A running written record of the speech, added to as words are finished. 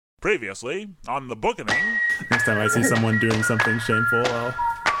Previously, on the bookening. Next time I see someone doing something shameful, I'll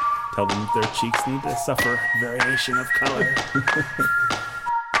tell them their cheeks need to suffer variation of color.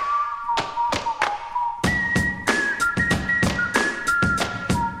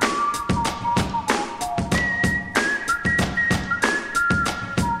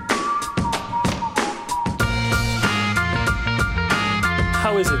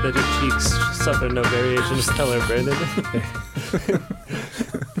 How is it that your cheeks suffer no variation of color, Brandon?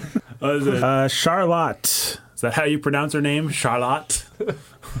 What is it? Charlotte. Is that how you pronounce her name? Charlotte?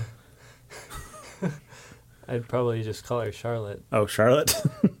 I'd probably just call her Charlotte. Oh, Charlotte?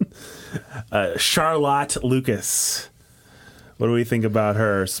 Charlotte Lucas. What do we think about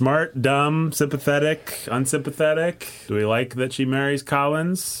her? Smart, dumb, sympathetic, unsympathetic? Do we like that she marries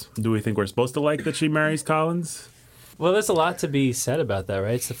Collins? Do we think we're supposed to like that she marries Collins? Well, there's a lot to be said about that,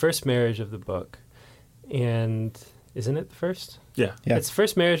 right? It's the first marriage of the book. And isn't it the first? Yeah. It's the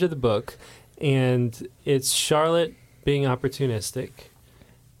first marriage of the book. And it's Charlotte being opportunistic.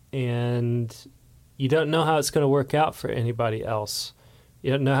 And you don't know how it's going to work out for anybody else.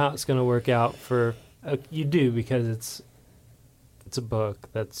 You don't know how it's going to work out for... you do, because it's a book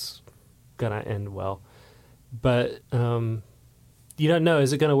that's going to end well. But you don't know,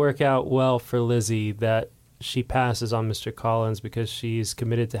 is it going to work out well for Lizzie that she passes on Mr. Collins because she's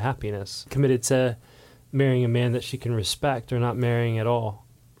committed to happiness, committed to marrying a man that she can respect, or not marrying at all,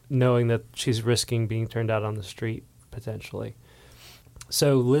 knowing that she's risking being turned out on the street, potentially.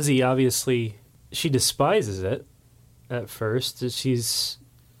 So Lizzie, obviously, she despises it at first. She's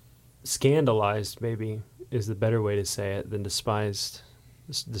scandalized, maybe, is the better way to say it, than despises.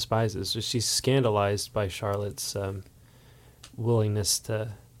 So she's scandalized by Charlotte's willingness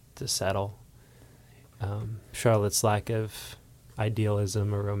to settle. Charlotte's lack of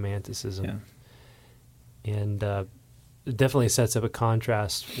idealism or romanticism. Yeah. And it definitely sets up a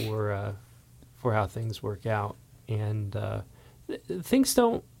contrast for how things work out. And things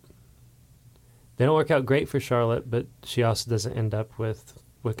don't work out great for Charlotte, but she also doesn't end up with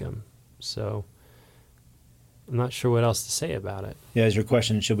Wickham. So I'm not sure what else to say about it. Yeah, is your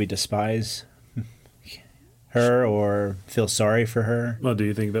question, should we despise her or feel sorry for her? Well, do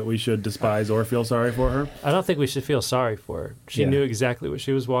you think that we should despise or feel sorry for her? I don't think we should feel sorry for her. She knew exactly what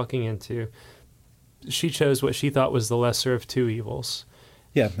she was walking into. She chose what she thought was the lesser of two evils.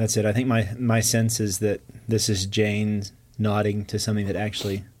 Yeah, that's it. I think my sense is that this is Jane nodding to something that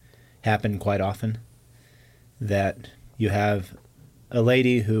actually happened quite often. That you have a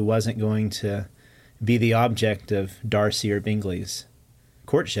lady who wasn't going to be the object of Darcy or Bingley's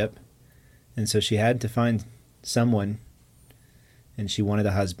courtship, and so she had to find someone, and she wanted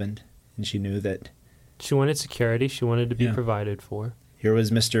a husband, and she knew that she wanted security, she wanted to be provided for. Here was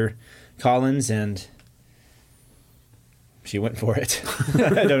Mr. Collins, and she went for it.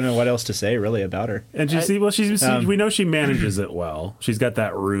 I don't know what else to say really about her. And we know she manages it well. She's got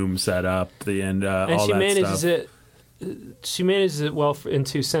that room set up, and all she that manages stuff. She manages it well in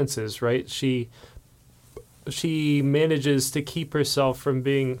two senses, right? She manages to keep herself from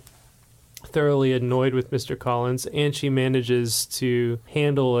being thoroughly annoyed with Mr. Collins, and she manages to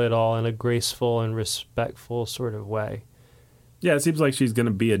handle it all in a graceful and respectful sort of way. Yeah, it seems like she's going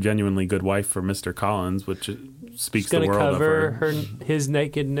to be a genuinely good wife for Mr. Collins, which speaks the world of her. She's going to cover his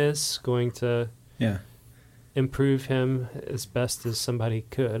nakedness, going to improve him as best as somebody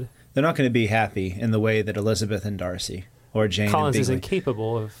could. They're not going to be happy in the way that Elizabeth and Darcy or Jane Collins and is Bingley.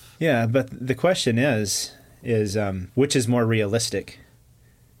 incapable of... Yeah, but the question is which is more realistic?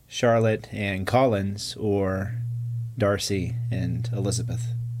 Charlotte and Collins or Darcy and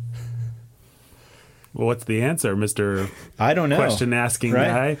Elizabeth? Well, what's the answer, Mr. I don't know. Question-asking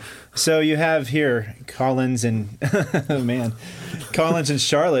guy? So you have here Collins and Collins and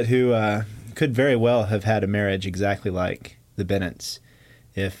Charlotte, who could very well have had a marriage exactly like the Bennets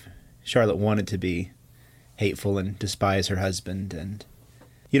if Charlotte wanted to be hateful and despise her husband. And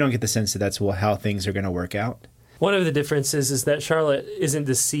you don't get the sense that that's how things are going to work out. One of the differences is that Charlotte isn't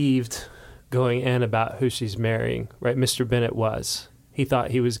deceived going in about who she's marrying, right? Mr. Bennet was. He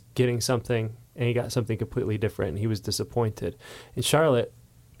thought he was getting something, and he got something completely different, and he was disappointed. And Charlotte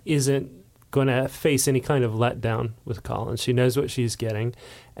isn't going to face any kind of letdown with Collins. She knows what she's getting,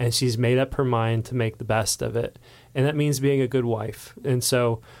 and she's made up her mind to make the best of it. And that means being a good wife. And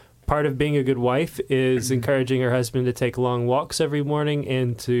so part of being a good wife is encouraging her husband to take long walks every morning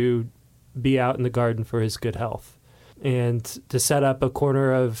and to be out in the garden for his good health, and to set up a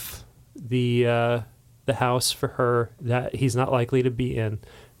corner of the house for her that he's not likely to be in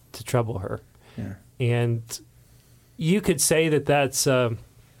to trouble her. Yeah. And you could say that that's a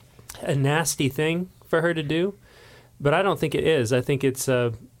nasty thing for her to do, but I don't think it is. I think it's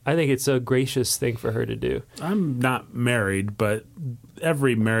I think it's a gracious thing for her to do. I'm not married, but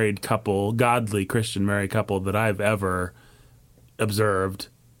every married couple, godly Christian married couple that I've ever observed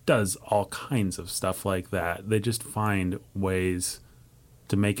does all kinds of stuff like that. They just find ways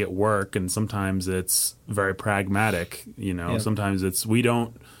to make it work, and sometimes it's very pragmatic. Sometimes it's, we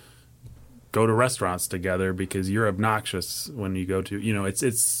don't go to restaurants together because you're obnoxious when you go to,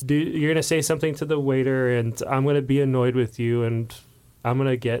 it's You're going to say something to the waiter, and I'm going to be annoyed with you, and I'm going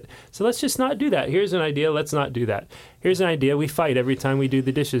to get... So let's just not do that. Here's an idea. Let's not do that. Here's an idea. We fight every time we do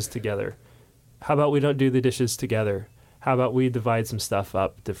the dishes together. How about we don't do the dishes together? How about we divide some stuff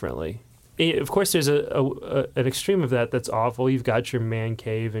up differently? Of course, there's an extreme of that that's awful. You've got your man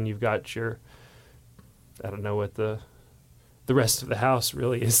cave, and you've got your... I don't know what the rest of the house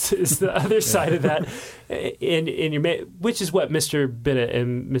really is the other side of that. In your which is what Mr. Bennett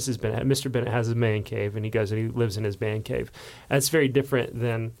and Mrs. Bennett. Mr. Bennett has a man cave, and he goes and he lives in his man cave. That's very different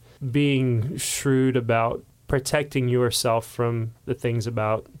than being shrewd about protecting yourself from the things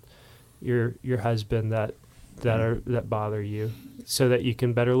about your husband that bother you, so that you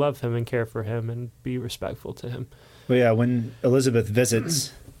can better love him and care for him and be respectful to him. Well, yeah, when Elizabeth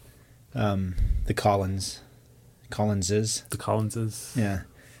visits the Collinses. Yeah.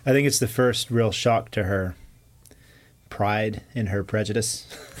 I think it's the first real shock to her pride in her prejudice.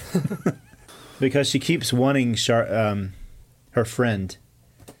 Because she keeps wanting her friend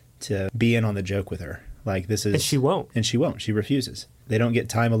to be in on the joke with her. Like, this is... And she won't. And she won't. She refuses. They don't get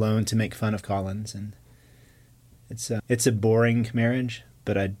time alone to make fun of Collins. And it's a boring marriage,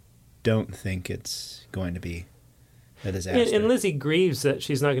 but I don't think it's going to be a disaster. And Lizzie grieves that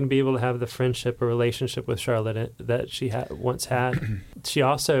she's not going to be able to have the friendship or relationship with Charlotte that she once had. She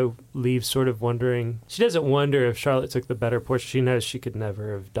also leaves sort of wondering... She doesn't wonder if Charlotte took the better portion. She knows she could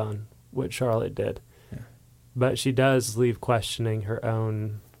never have done what Charlotte did. Yeah. But she does leave questioning her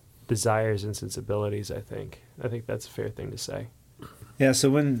own desires and sensibilities, I think. I think that's a fair thing to say. Yeah, so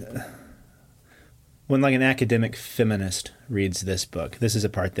when like an academic feminist reads this book, this is a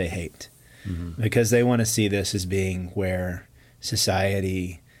part they hate. Mm-hmm. Because they want to see this as being where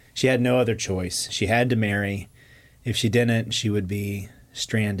society... She had no other choice. She had to marry. If she didn't, she would be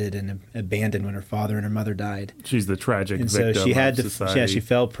stranded and abandoned when her father and her mother died. She's the tragic and victim so she had of to, society. Yeah, she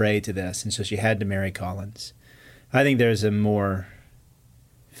fell prey to this, and so she had to marry Collins. I think there's a more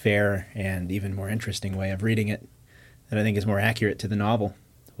fair and even more interesting way of reading it that I think is more accurate to the novel,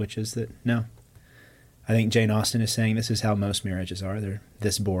 which is that, no. I think Jane Austen is saying this is how most marriages are. They're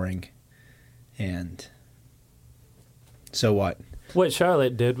this boring. And so what? What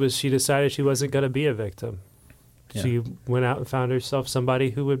Charlotte did was she decided she wasn't going to be a victim. Yeah. She went out and found herself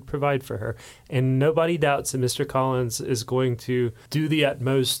somebody who would provide for her. And nobody doubts that Mr. Collins is going to do the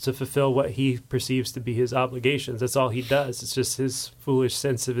utmost to fulfill what he perceives to be his obligations. That's all he does. It's just his foolish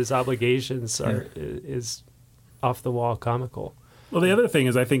sense of his obligations is off the wall comical. Well, the other thing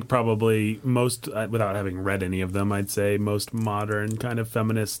is, I think probably most, without having read any of them, I'd say most modern kind of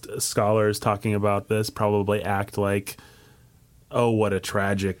feminist scholars talking about this probably act like, oh, what a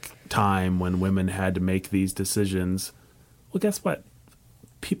tragic time when women had to make these decisions. Well, guess what?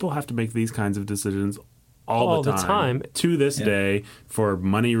 People have to make these kinds of decisions all the time. To this day, for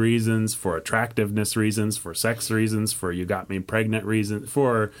money reasons, for attractiveness reasons, for sex reasons, for you got me pregnant reasons,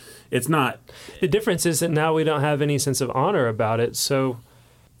 for it's not... The difference is that now we don't have any sense of honor about it, so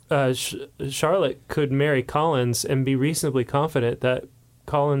Charlotte could marry Collins and be reasonably confident that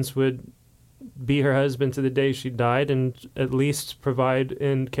Collins would be her husband to the day she died and at least provide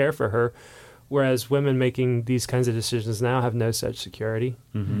and care for her, whereas women making these kinds of decisions now have no such security.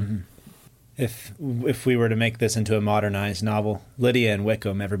 Mm-hmm. Mm-hmm. If we were to make this into a modernized novel, Lydia and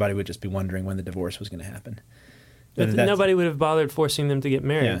Wickham, everybody would just be wondering when the divorce was going to happen. Nobody would have bothered forcing them to get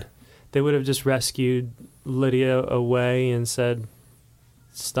married. Yeah. They would have just rescued Lydia away and said,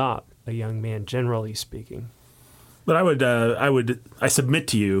 stop, a young man, generally speaking. But I submit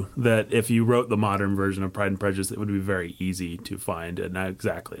to you that if you wrote the modern version of Pride and Prejudice, it would be very easy to find an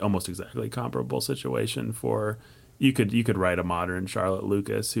almost exactly comparable situation for... You could write a modern Charlotte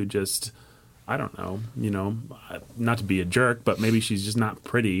Lucas who just... I don't know, not to be a jerk, but maybe she's just not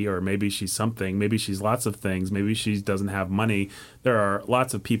pretty, or maybe she's something, maybe she's lots of things, maybe she doesn't have money. There are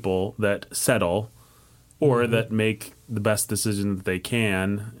lots of people that settle or that make the best decision that they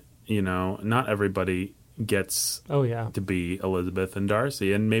can. Not everybody gets to be Elizabeth and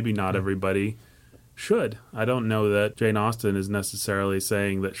Darcy, and maybe not everybody should. I don't know that Jane Austen is necessarily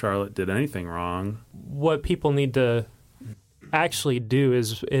saying that Charlotte did anything wrong. What people need to actually do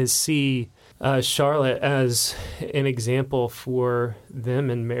is see Charlotte as an example for them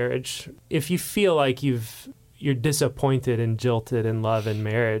in marriage. If you feel like you've you're disappointed and jilted in love and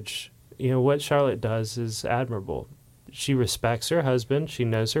marriage, what Charlotte does is admirable. She respects her husband, she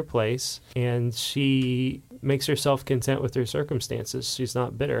knows her place, and she makes herself content with her circumstances. She's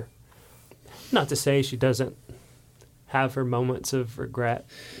not bitter. Not to say she doesn't have her moments of regret,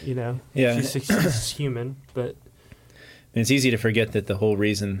 Yeah. She's human, but... And it's easy to forget that the whole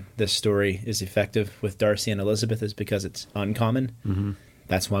reason this story is effective with Darcy and Elizabeth is because it's uncommon. Mm-hmm.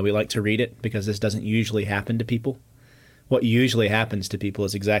 That's why we like to read it, because this doesn't usually happen to people. What usually happens to people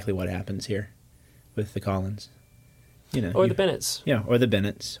is exactly what happens here with the Collins. Or the Bennets. Yeah, or the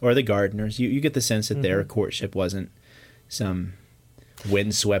Bennets, or the Gardners. You get the sense that their courtship wasn't some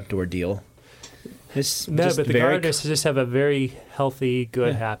windswept ordeal. But the Gardners just have a very healthy,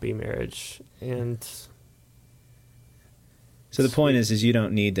 good, happy marriage. And so the point is you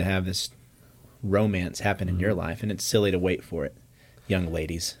don't need to have this romance happen in your life, and it's silly to wait for it, young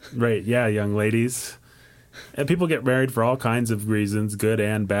ladies. Right, yeah, young ladies. And people get married for all kinds of reasons, good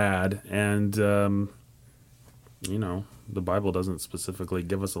and bad. And, the Bible doesn't specifically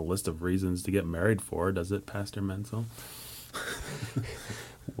give us a list of reasons to get married for, does it, Pastor Menzel?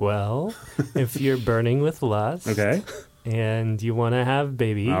 Well, if you're burning with lust, okay, and you want to have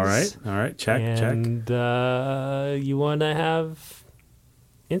babies, all right, check, and you want to have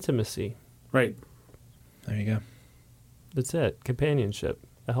intimacy, right? There you go. That's it. Companionship,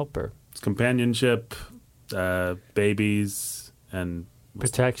 a helper. It's companionship, babies, and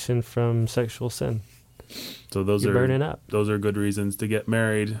protection from sexual sin. So those You're burning up. Those are good reasons to get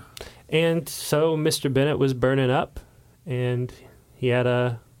married. And so Mr. Bennett was burning up, and he had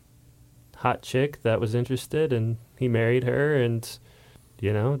a hot chick that was interested, and he married her, and,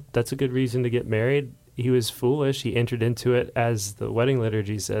 that's a good reason to get married. He was foolish. He entered into it, as the wedding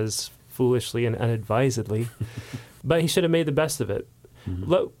liturgy says, foolishly and unadvisedly. But he should have made the best of it.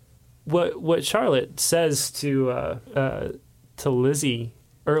 Mm-hmm. What Charlotte says to Lizzie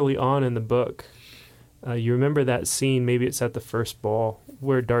early on in the book, you remember that scene, maybe it's at the first ball,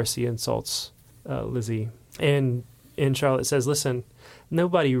 where Darcy insults Lizzie. And Charlotte says, listen,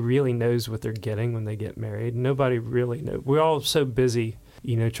 nobody really knows what they're getting when they get married. Nobody really knows. We're all so busy,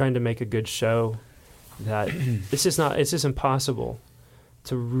 trying to make a good show that it's just impossible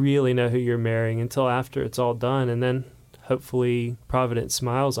to really know who you're marrying until after it's all done. And then hopefully Providence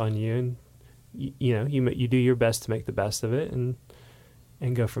smiles on you, and you do your best to make the best of it and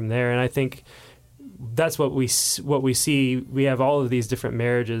go from there. And I think that's what we see. We have all of these different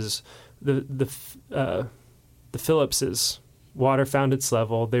marriages. The Phillipses, water found its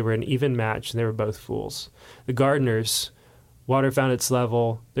level. They were an even match, and they were both fools. The Gardners, water found its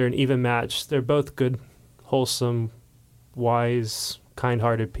level. They're an even match. They're both good, wholesome, wise,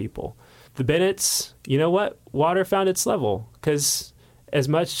 kind-hearted people. The Bennets, you know what? Water found its level, because as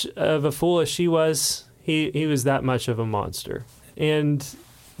much of a fool as she was, he was that much of a monster. And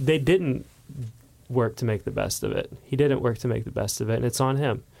they didn't work to make the best of it. He didn't work to make the best of it, and it's on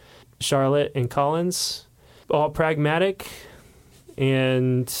him. Charlotte and Collins, all pragmatic,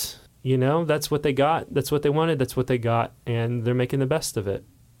 and that's what they got. That's what they wanted. That's what they got, and they're making the best of it.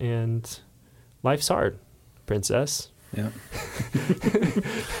 And life's hard, princess. Yeah.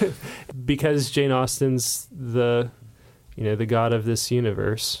 Because Jane Austen's the god of this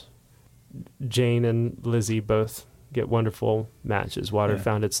universe. Jane and Lizzie both get wonderful matches. Water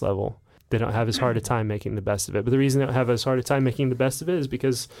found its level. They don't have as hard a time making the best of it. But the reason they don't have as hard a time making the best of it is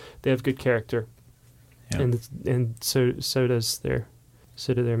because they have good character. Yeah. And so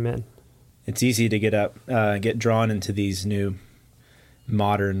do their men. It's easy to get drawn into these new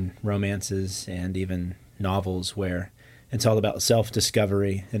modern romances and even novels where it's all about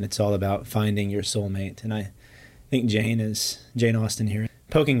self-discovery and it's all about finding your soulmate. And I think Jane Austen here,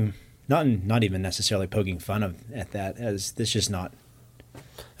 poking, not even necessarily poking fun at that, as this just not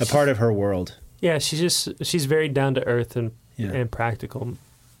a part of her world. Yeah, she's very down to earth and practical.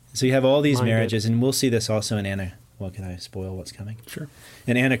 So you have all these marriages, and we'll see this also in Anna. Well, can I spoil what's coming? Sure.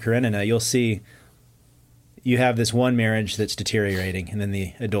 In Anna Karenina, you'll see you have this one marriage that's deteriorating, and then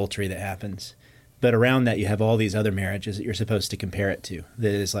the adultery that happens. But around that, you have all these other marriages that you're supposed to compare it to,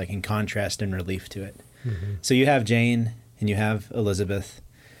 that is like in contrast and relief to it. Mm-hmm. So you have Jane and you have Elizabeth,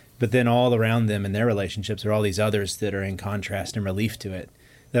 but then all around them in their relationships are all these others that are in contrast and relief to it,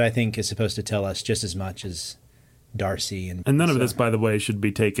 that I think is supposed to tell us just as much as Darcy. And none of this, by the way, should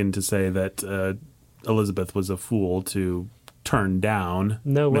be taken to say that Elizabeth was a fool to turn down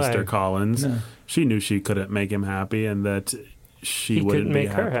Mr. Collins. No. She knew she couldn't make him happy, and that she wouldn't be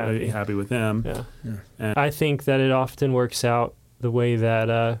happy with him. Yeah. And I think that it often works out the way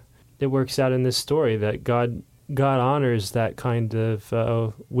that it works out in this story, that God God honors that kind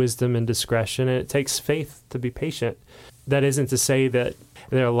of wisdom and discretion, and it takes faith to be patient. That isn't to say that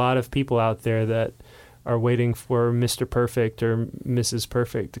there are a lot of people out there that are waiting for Mr. Perfect or Mrs.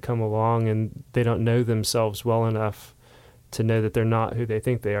 Perfect to come along, and they don't know themselves well enough to know that they're not who they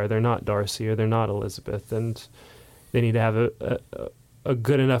think they are. They're not Darcy or they're not Elizabeth, and they need to have a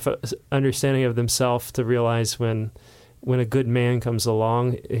good enough understanding of themselves to realize when a good man comes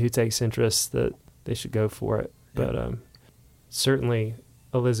along who takes interest that they should go for it. Yeah. But certainly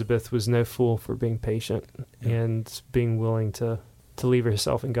Elizabeth was no fool for being patient and being willing to leave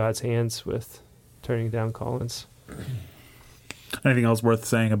herself in God's hands with turning down Collins. Anything else worth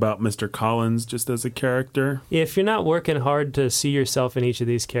saying about Mr. Collins just as a character? If you're not working hard to see yourself in each of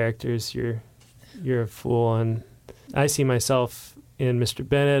these characters, you're a fool. And I see myself in Mr.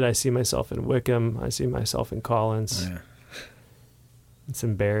 Bennet. I see myself in Wickham. I see myself in Collins. Yeah. It's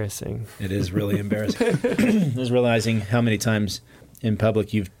embarrassing. It is really embarrassing. I was realizing how many times in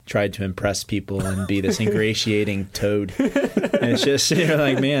public you've tried to impress people and be this ingratiating toad. And it's just, you're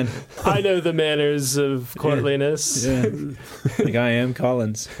like, man. I know the manners of courtliness. Yeah. Like, I am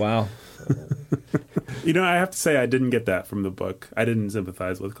Collins. Wow. You know, I have to say I didn't get that from the book. I didn't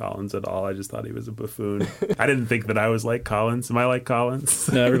sympathize with Collins at all. I just thought he was a buffoon. I didn't think that I was like Collins. Am I like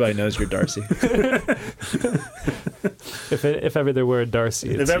Collins? No, everybody knows you're Darcy. If ever there were a Darcy,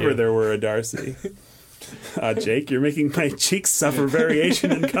 it's if ever you. there were a Darcy. Jake, you're making my cheeks suffer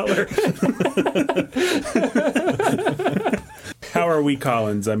variation in color. How are we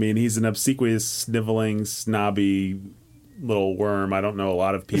Collins? I mean, he's an obsequious, sniveling, snobby little worm. I don't know a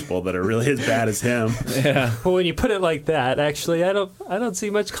lot of people that are really as bad as him. Yeah. Well, when you put it like that, actually, I don't see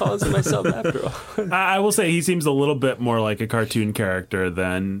much Collins in myself after all. I will say he seems a little bit more like a cartoon character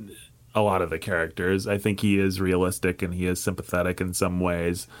than a lot of the characters. I think he is realistic and he is sympathetic in some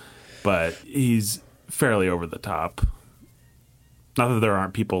ways, but he's fairly over the top. Not that there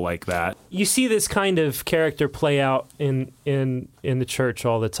aren't people like that. You see this kind of character play out in the church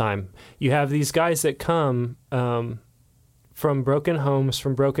all the time. You have these guys that come from broken homes,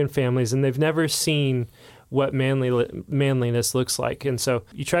 from broken families, and they've never seen what manliness looks like. And so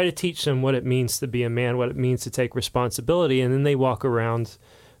you try to teach them what it means to be a man, what it means to take responsibility, and then they walk around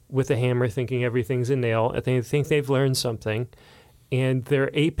with a hammer thinking everything's a nail, and they think they've learned something, and they're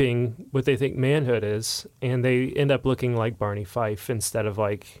aping what they think manhood is, and they end up looking like Barney Fife instead of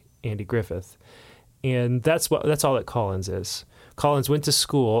like Andy Griffith. And that's all that Collins is. Collins went to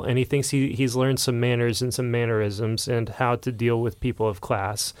school, and he thinks he's learned some manners and some mannerisms and how to deal with people of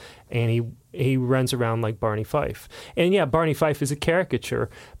class, and he runs around like Barney Fife. And yeah, Barney Fife is a caricature,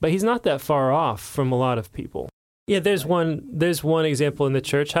 but he's not that far off from a lot of people. Yeah, there's one example in the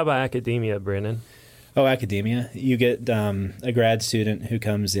church. How about academia, Brandon? Oh, academia. You get a grad student who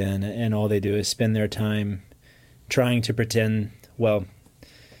comes in, and all they do is spend their time trying to pretend, well,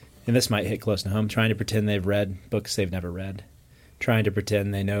 and this might hit close to home, trying to pretend they've read books they've never read, trying to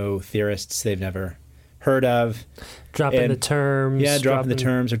pretend they know theorists they've never heard of. Dropping the terms. Yeah, dropping the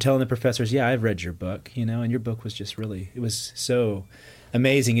terms, or telling the professors, yeah, I've read your book, and your book was just really, it was so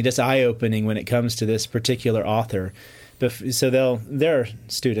amazing and just eye-opening when it comes to this particular author. So there are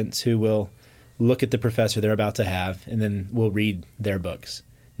students who will look at the professor they're about to have and then will read their books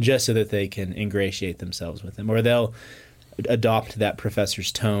just so that they can ingratiate themselves with them, or they'll adopt that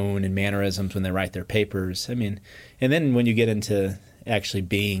professor's tone and mannerisms when they write their papers. I mean, and then when you get into actually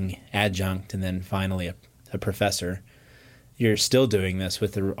being adjunct and then finally a professor, you're still doing this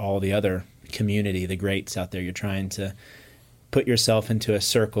with all the other community, the greats out there. You're trying to put yourself into a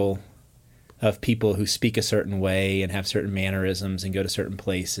circle of people who speak a certain way and have certain mannerisms and go to certain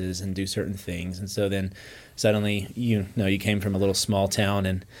places and do certain things. And so then suddenly, you came from a little small town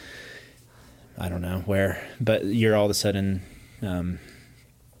and I don't know where, but you're all of a sudden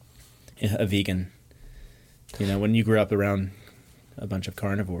a vegan. When you grew up around a bunch of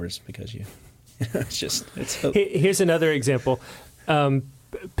carnivores because Here's another example.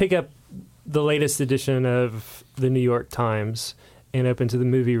 Pick up the latest edition of the New York Times and open to the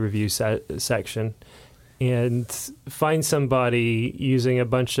movie review section and find somebody using a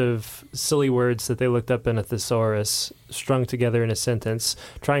bunch of silly words that they looked up in a thesaurus strung together in a sentence,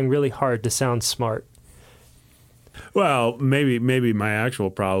 trying really hard to sound smart. Well, maybe my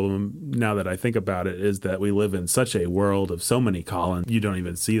actual problem, now that I think about it, is that we live in such a world of so many Collins. You don't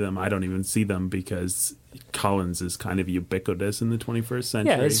even see them. I don't even see them because Collins is kind of ubiquitous in the 21st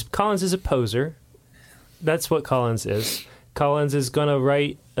century. Yeah, Collins is a poser. That's what Collins is. Collins is going to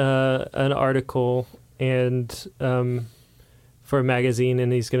write an article and for a magazine,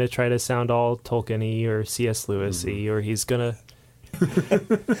 and he's going to try to sound all Tolkien-y or C.S. Lewis-y, or he's going to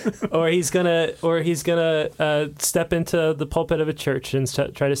or he's gonna step into the pulpit of a church and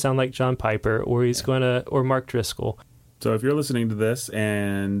try to sound like John Piper, or or Mark Driscoll. So if you're listening to this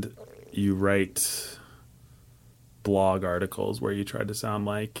and you write blog articles where you try to sound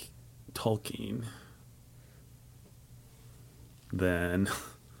like Tolkien, then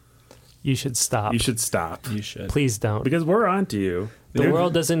you should stop. You should. Please don't. Because we're on to you. The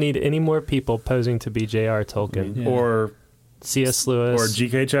world doesn't need any more people posing to be J.R. Tolkien. Or C.S. Lewis. Or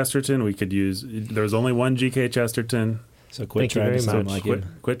G.K. Chesterton. We could use... There's only one G.K. Chesterton. So quit trying to sound like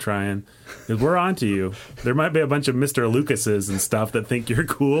him. Quit trying. Because we're on to you. There might be a bunch of Mr. Lucases and stuff that think you're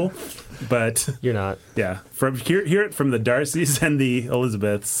cool, but... You're not. Yeah. Hear it from the Darcys and the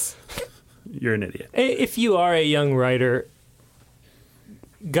Elizabeths. You're an idiot. If you are a young writer,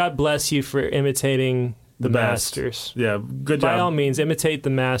 God bless you for imitating the masters. Yeah, good job. By all means, imitate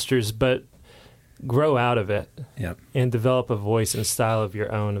the masters, but grow out of it. Yep. And develop a voice and style of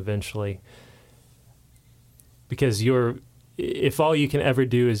your own eventually. Because if all you can ever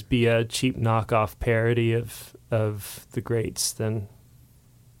do is be a cheap knockoff parody of the greats, then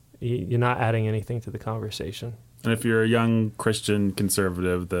you're not adding anything to the conversation. And if you're a young Christian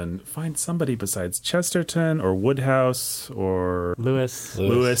conservative, then find somebody besides Chesterton or Woodhouse or Lewis.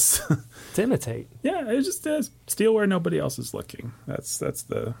 To imitate. Yeah, it's just steal where nobody else is looking. That's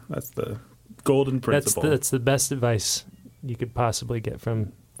the golden principle. That's the best advice you could possibly get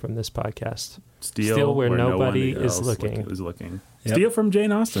from this podcast. Steal where nobody no is looking. Yep. Steal from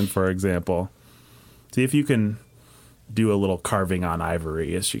Jane Austen, for example. See if you can do a little carving on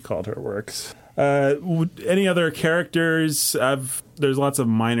ivory, as she called her works. Any other characters? There's lots of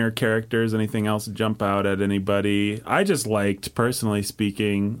minor characters. Anything else jump out at anybody? I just liked, personally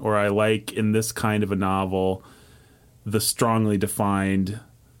speaking, or I like in this kind of a novel, the strongly defined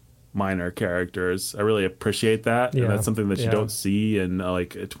minor characters. I really appreciate that. Yeah. And that's something that you don't see in like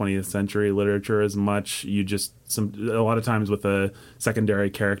 20th century literature as much. You just a lot of times with a secondary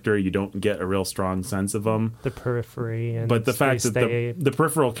character, you don't get a real strong sense of them. The periphery, and but the fact that the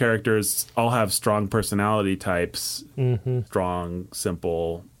peripheral characters all have strong personality types, strong,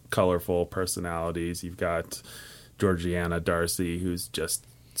 simple, colorful personalities. You've got Georgiana Darcy, who's just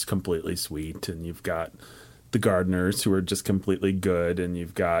completely sweet, and you've got the gardeners, who are just completely good, and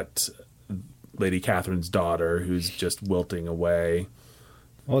you've got Lady Catherine's daughter, who's just wilting away.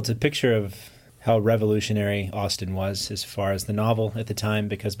 Well, it's a picture of how revolutionary Austen was as far as the novel at the time,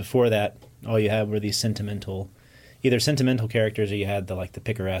 because before that, all you had were these either sentimental characters, or you had the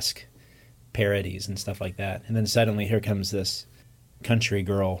picaresque parodies and stuff like that. And then suddenly here comes this country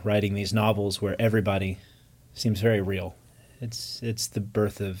girl writing these novels where everybody seems very real. It's the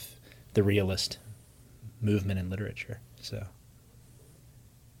birth of the realist movement in literature. So,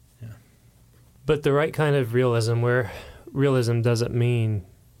 yeah. But the right kind of realism, where realism doesn't mean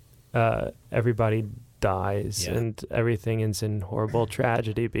everybody dies and everything ends in horrible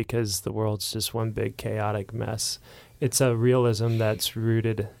tragedy because the world's just one big chaotic mess. It's a realism that's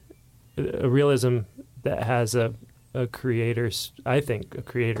rooted, a realism that has a creator, I think, a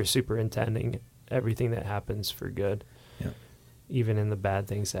creator superintending everything that happens for good, even in the bad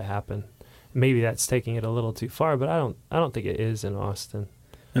things that happen. Maybe that's taking it a little too far, but I don't think it is in Austen.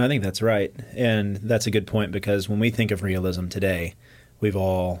 No, I think that's right, and that's a good point, because when we think of realism today, we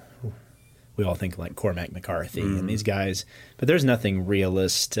all think like Cormac McCarthy and these guys, but there's nothing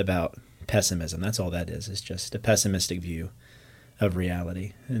realist about pessimism. That's all that is. It's just a pessimistic view of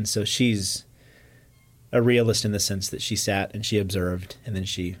reality. And so she's a realist in the sense that she sat and she observed, and then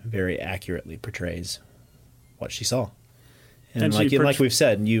she very accurately portrays what she saw. And like we've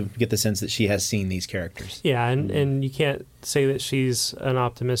said, you get the sense that she has seen these characters. Yeah, and you can't say that she's an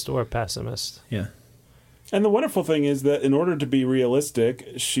optimist or a pessimist. Yeah. And the wonderful thing is that in order to be realistic,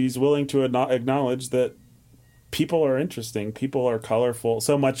 she's willing to acknowledge that people are interesting, people are colorful.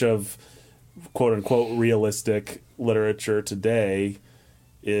 So much of quote-unquote realistic literature today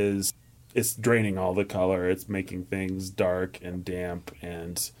it's draining all the color. It's making things dark and damp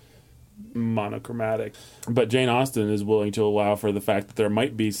and monochromatic. But Jane Austen is willing to allow for the fact that there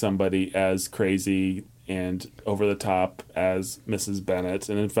might be somebody as crazy and over the top as Mrs. Bennet.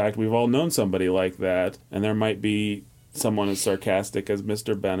 And in fact, we've all known somebody like that. And there might be someone as sarcastic as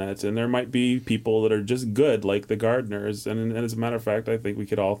Mr. Bennet. And there might be people that are just good, like the gardeners. And as a matter of fact, I think we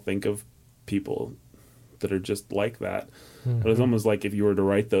could all think of people that are just like that. But it's almost like if you were to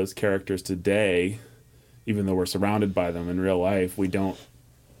write those characters today, even though we're surrounded by them in real life,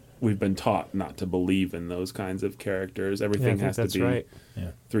 we've been taught not to believe in those kinds of characters. Everything has to be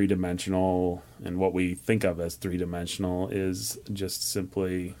three-dimensional, and what we think of as three-dimensional is just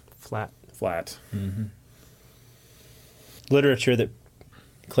simply flat. Mm-hmm. literature that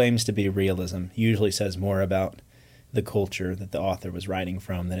claims to be realism usually says more about the culture that the author was writing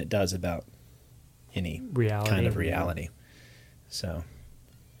from than it does about any kind of reality. So,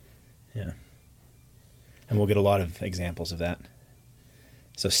 yeah. And we'll get a lot of examples of that.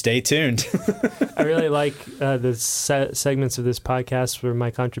 So stay tuned. I really like the segments of this podcast where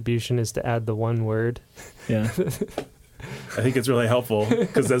my contribution is to add the one word. Yeah. I think it's really helpful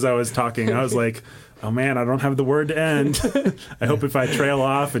because as I was talking, I was like, oh man, I don't have the word to end. I hope if I trail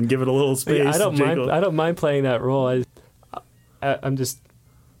off and give it a little space. Yeah, I don't mind playing that role. I'm just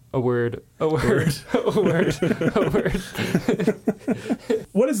a word. What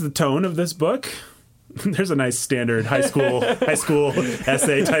is the tone of this book? There's a nice standard high school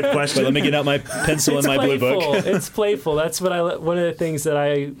essay type question. But let me get out my pencil and my blue book. It's playful. That's one of the things that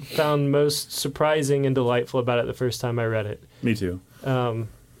I found most surprising and delightful about it the first time I read it. Me too.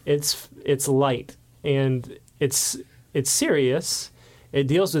 It's light and it's serious. It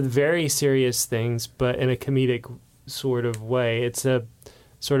deals with very serious things, but in a comedic sort of way. It's a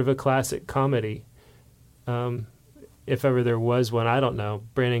sort of a classic comedy. If ever there was one, I don't know.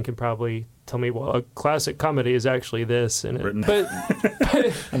 Brandon can probably tell me, well, a classic comedy is actually this. And but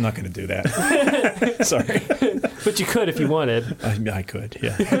I'm not going to do that. Sorry. But you could if you wanted. I could,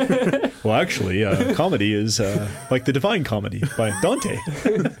 yeah. Well, actually, comedy is like the Divine Comedy by Dante.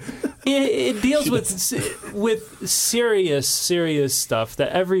 It deals with serious stuff that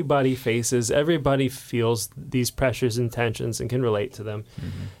everybody faces. Everybody feels these pressures and tensions and can relate to them.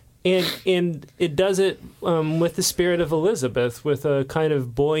 Mm-hmm. And it does it with the spirit of Elizabeth, with a kind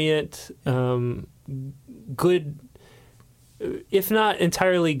of buoyant, good, if not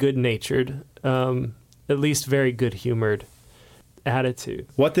entirely good-natured, at least very good-humored attitude.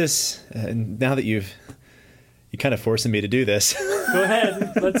 What this, now that you're kind of forcing me to do this. Go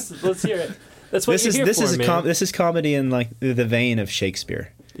ahead, let's hear it. That's what you're here for, man. This is comedy in like the vein of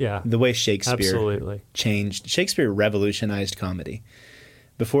Shakespeare. Yeah, the way Shakespeare absolutely changed. Shakespeare revolutionized comedy.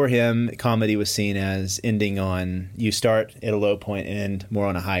 Before him, comedy was seen as ending on, you start at a low point and end more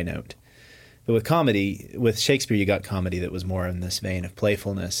on a high note. But with Shakespeare, you got comedy that was more in this vein of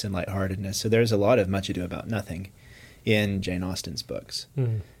playfulness and lightheartedness. So there's a lot of Much Ado About Nothing in Jane Austen's books.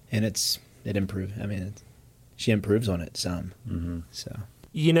 Mm. And it improves. I mean, she improves on it some. Mm-hmm. So,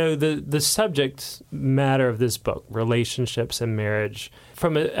 you know, the subject matter of this book, relationships and marriage,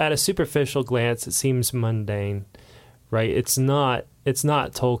 at a superficial glance, it seems mundane, right? It's not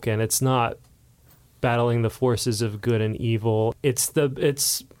Tolkien. It's not battling the forces of good and evil. It's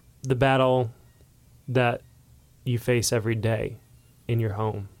the battle that you face every day in your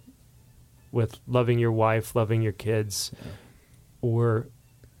home with loving your wife, loving your kids, or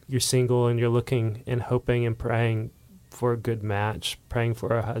you're single and you're looking and hoping and praying for a good match, praying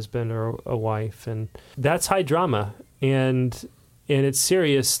for a husband or a wife. And that's high drama. And it's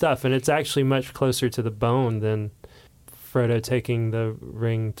serious stuff. And it's actually much closer to the bone than Frodo taking the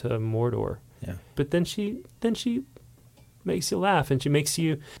ring to Mordor. Yeah. But then she makes you laugh, and she makes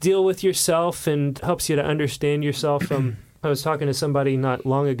you deal with yourself and helps you to understand yourself. I was talking to somebody not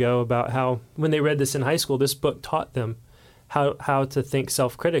long ago about how when they read this in high school, this book taught them how to think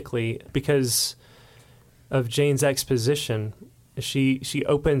self-critically because of Jane's exposition. She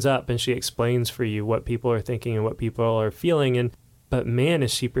opens up and she explains for you what people are thinking and what people are feeling, but man,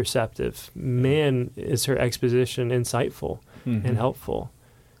 is she perceptive. Man, is her exposition insightful and helpful.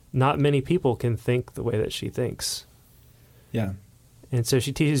 Not many people can think the way that she thinks. Yeah. And so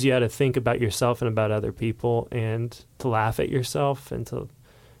she teaches you how to think about yourself and about other people and to laugh at yourself and to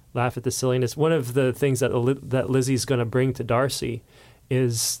laugh at the silliness. One of the things that Lizzie's going to bring to Darcy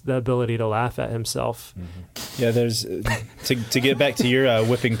is the ability to laugh at himself. Mm-hmm. Yeah, there's to get back to your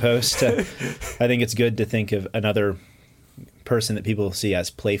whipping post, I think it's good to think of another person that people see as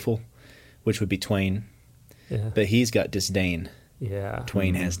playful, which would be Twain. Yeah. But he's got disdain. Yeah.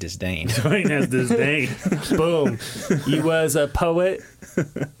 Twain has disdain. Twain has disdain. Boom. He was a poet.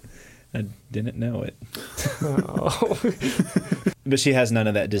 I didn't know it. Oh. But she has none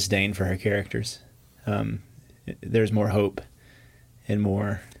of that disdain for her characters. There's more hope and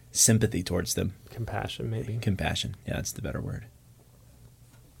more sympathy towards them. Compassion, maybe. Compassion. Yeah, that's the better word.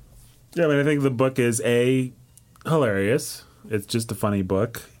 Yeah, I mean, I think the book is hilarious. It's just a funny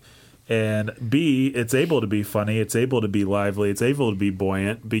book. And B, it's able to be funny. It's able to be lively. It's able to be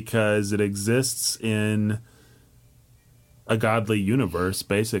buoyant because it exists in a godly universe,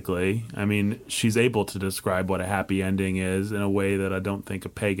 basically. I mean, she's able to describe what a happy ending is in a way that I don't think a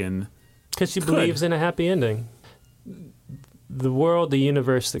pagan Because she believes in a happy ending. The world, the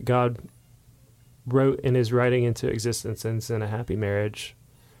universe that God wrote and is writing into existence ends in a happy marriage.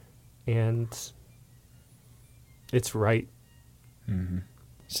 And it's right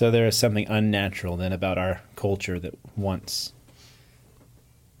So there is something unnatural then about our culture that wants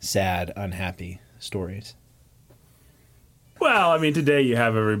sad, unhappy stories. Well, I mean, today you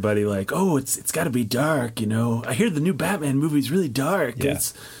have everybody like, oh, it's got to be dark, you know. I hear the new Batman movie's really dark. Yeah.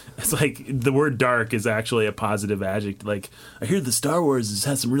 It's like the word dark is actually a positive adjective. Like, I hear the Star Wars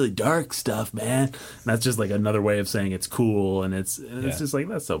has some really dark stuff, man. And that's just like another way of saying it's cool, and it's just like,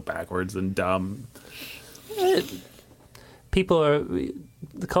 that's so backwards and dumb. The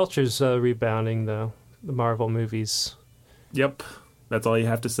culture's rebounding, though. The Marvel movies. Yep. That's all you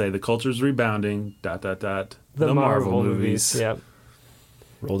have to say. The culture's rebounding, ... The Marvel movies. Yep.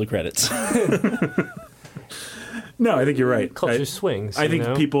 Roll the credits. No, I think you're right. Culture swings. I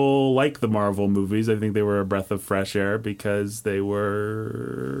think people like the Marvel movies. I think they were a breath of fresh air because they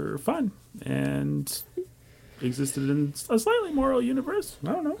were fun and existed in a slightly moral universe.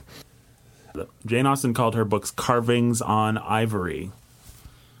 I don't know. Jane Austen called her books carvings on ivory,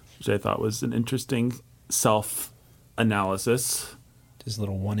 which I thought was an interesting self-analysis. Just a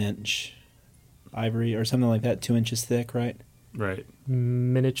little 1-inch ivory or something like that, 2 inches thick, right? Right.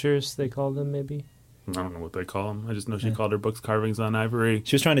 Miniatures, they call them, maybe? I don't know what they call them. I just know she called her books carvings on ivory.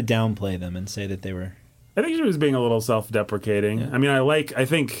 She was trying to downplay them and say that they were... I think she was being a little self-deprecating. Yeah. I mean, I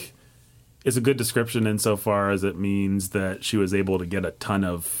think it's a good description insofar as it means that she was able to get a ton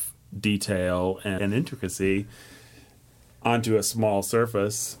of detail and intricacy onto a small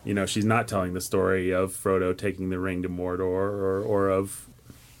surface. You know, she's not telling the story of Frodo taking the ring to Mordor or of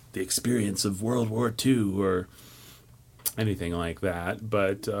the experience of World War II or anything like that.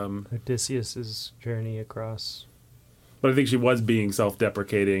 But Odysseus's journey across. But I think she was being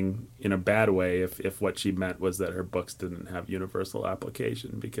self-deprecating in a bad way if what she meant was that her books didn't have universal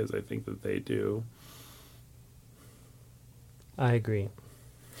application, because I think that they do. I agree.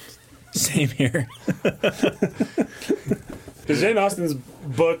 Same here. Does Jane Austen's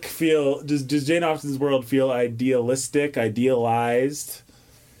book feel... Does Jane Austen's world feel idealistic, idealized?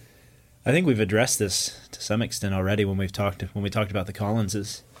 I think we've addressed this to some extent already when we talked about the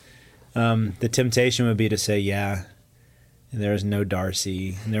Collinses. The temptation would be to say, yeah, there is no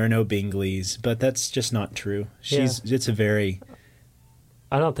Darcy, and there are no Bingleys, but that's just not true. It's a very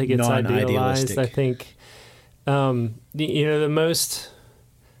I don't think it's idealized. I think the most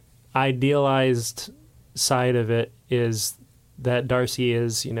idealized side of it is that Darcy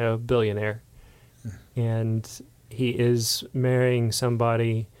is, billionaire, and he is marrying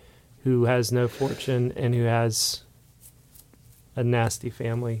somebody who has no fortune and who has a nasty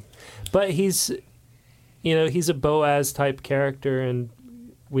family. But he's a Boaz type character, and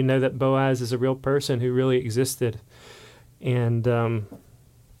we know that Boaz is a real person who really existed. And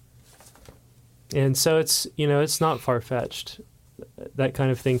so it's not far-fetched. That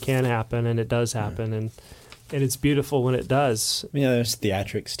kind of thing can happen, and it does happen, and it's beautiful when it does. Yeah, there's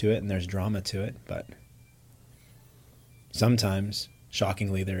theatrics to it and there's drama to it, but sometimes,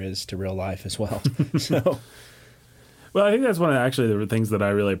 shockingly, there is to real life as well. So, well, I think that's one of the things that I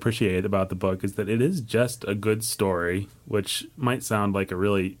really appreciate about the book is that it is just a good story, which might sound like a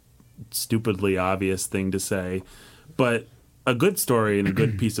really stupidly obvious thing to say, but a good story and a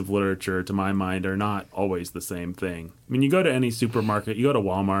good piece of literature, to my mind, are not always the same thing. I mean, you go to any supermarket, you go to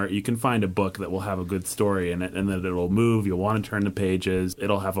Walmart, you can find a book that will have a good story in it, and that it'll move. You'll want to turn the pages.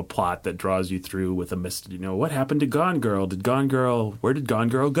 It'll have a plot that draws you through with a mystery. What happened to Gone Girl? Where did Gone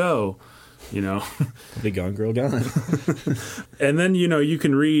Girl go? The Gone Girl gone. And then, you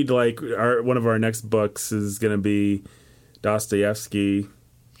can read, one of our next books is going to be Dostoevsky.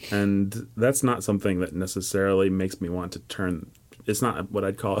 And that's not something that necessarily makes me want to turn. It's not what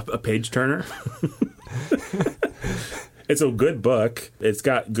I'd call a page turner. It's a good book. It's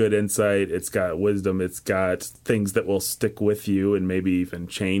got good insight. It's got wisdom. It's got things that will stick with you and maybe even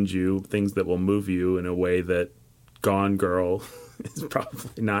change you, things that will move you in a way that Gone Girl is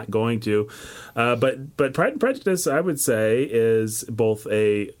probably not going to. But Pride and Prejudice, I would say, is both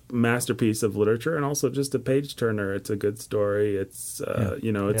a masterpiece of literature and also just a page turner. It's a good story. It's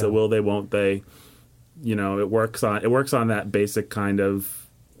it's a will they, won't they. It works on that basic kind of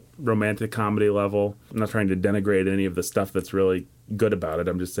romantic comedy level. I'm not trying to denigrate any of the stuff that's really good about it.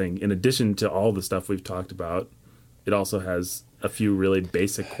 I'm just saying, in addition to all the stuff we've talked about, it also has a few really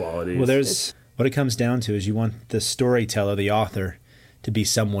basic qualities. Well, what it comes down to is you want the storyteller, the author, to be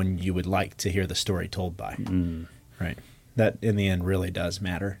someone you would like to hear the story told by. Right. That, in the end, really does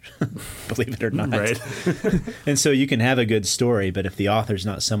matter, believe it or not. Right. And so you can have a good story, but if the author's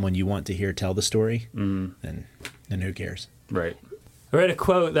not someone you want to hear tell the story, then who cares? Right. I read a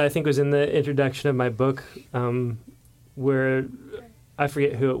quote that I think was in the introduction of my book, where I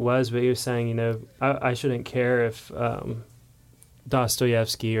forget who it was, but he was saying, I shouldn't care if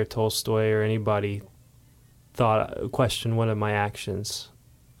Dostoevsky or Tolstoy or anybody questioned one of my actions.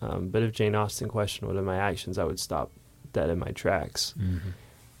 But if Jane Austen questioned one of my actions, I would stop dead in my tracks. Mm-hmm.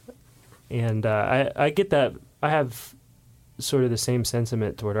 And I get that. I have sort of the same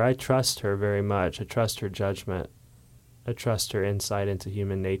sentiment toward her. I trust her very much. I trust her judgment. I trust her insight into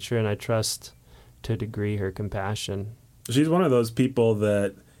human nature, and I trust, to a degree, her compassion. She's one of those people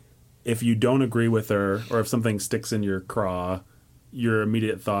that if you don't agree with her, or if something sticks in your craw, your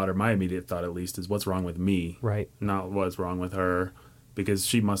immediate thought, or my immediate thought at least, is what's wrong with me, Right? not what's wrong with her, because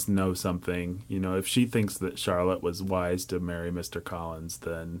she must know something. You know, if she thinks that Charlotte was wise to marry Mr. Collins,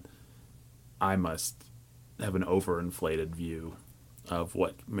 then I must have an overinflated view of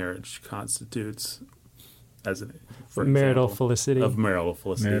what marriage constitutes as for Marital example, felicity. of marital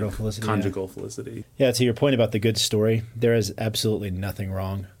felicity, Marital felicity, conjugal felicity. Yeah, to your point about the good story, there is absolutely nothing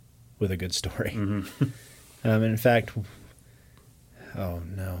wrong with a good story. Mm-hmm. In fact, oh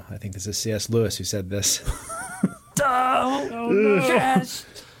no, I think this is C.S. Lewis who said this. Oh no!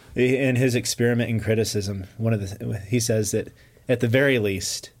 In his experiment in criticism, he says that at the very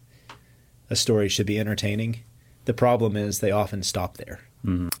least, a story should be entertaining. The problem is they often stop there.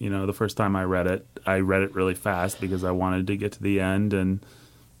 Mm-hmm. You know, the first time I read it really fast because I wanted to get to the end and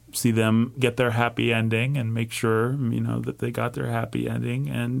see them get their happy ending and make sure, you know, that they got their happy ending.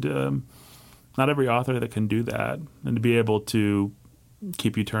 And not every author that can do that. And to be able to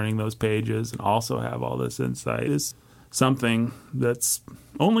keep you turning those pages and also have all this insight is something that's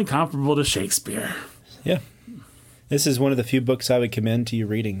only comparable to Shakespeare. Yeah. This is one of the few books I would commend to you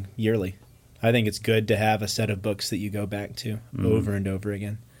reading yearly. I think it's good to have a set of books that you go back to over and over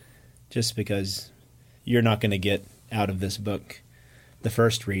again, just because you're not going to get out of this book the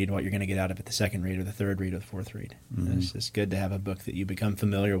first read what you're going to get out of it the second read or the third read or the fourth read. Mm-hmm. It's just good to have a book that you become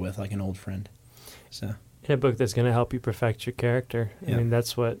familiar with like an old friend. So, In a book that's going to help you perfect your character. Yeah. I mean,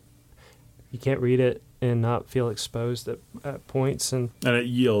 that's what you can't read it and not feel exposed at points. And it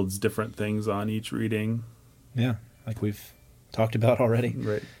yields different things on each reading. yeah, like we've talked about already.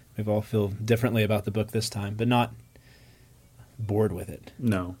 Right. We've all feel differently about the book this time, but not bored with it.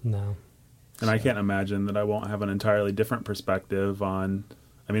 No. And I can't imagine that I won't have an entirely different perspective on...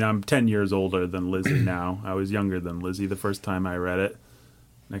 I mean, I'm 10 years older than Lizzie now. I was younger than Lizzie the first time I read it.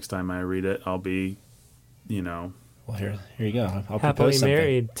 Next time I read it, I'll be, you know... Well, here you go. I'll happily propose something.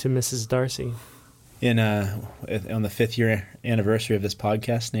 married to Mrs. Darcy. On the 5th year anniversary of this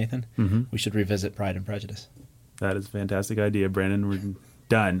podcast, Nathan, we should revisit Pride and Prejudice. That is a fantastic idea, Brandon. We're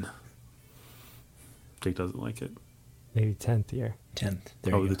done. Jake doesn't like it. Maybe 10th year. 10th.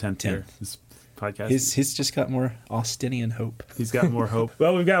 There Oh, you the go. 10th year. This podcast. He's just got more Austinian hope. He's got more hope.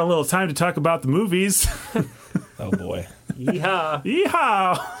 Well, we've got a little time to talk about the movies. Oh, boy. Yeehaw!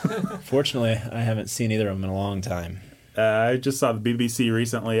 Yeehaw! Fortunately, I haven't seen either of them in a long time. I just saw the BBC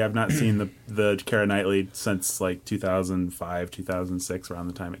recently. I've not seen the Keira Knightley since like 2005, 2006, around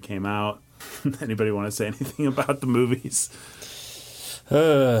the time it came out. Anybody want to say anything about the movies?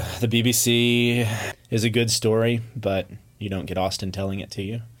 The BBC is a good story, but you don't get Austen telling it to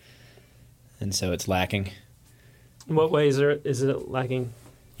you. And so it's lacking. In what way is it lacking?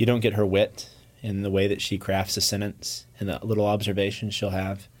 You don't get her wit in the way that she crafts a sentence and the little observations she'll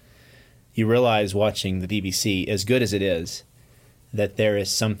have. You realize watching the BBC, as good as it is, that there is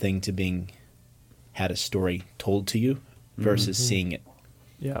something to being had a story told to you versus seeing it.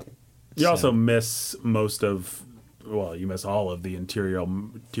 Yeah. You also miss most of... Well, you miss all of the interior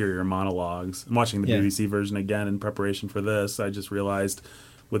monologues. I'm watching the BBC version again in preparation for this. I just realized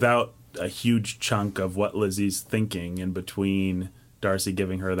without a huge chunk of what Lizzie's thinking in between Darcy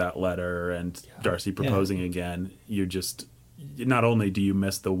giving her that letter and Darcy proposing again, you just... Not only do you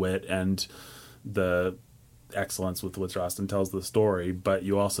miss the wit and the excellence with which Austen tells the story, but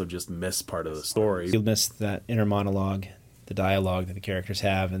you also just miss part of the story. You miss that inner monologue, the dialogue that the characters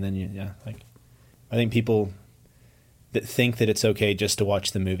have, and then I think people that think that it's okay just to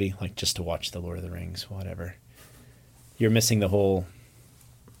watch the movie, like just to watch The Lord of the Rings, whatever, you're missing a whole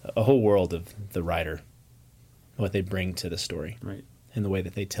world of the writer, what they bring to the story, Right. and the way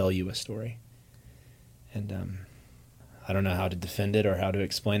that they tell you a story. And I don't know how to defend it or how to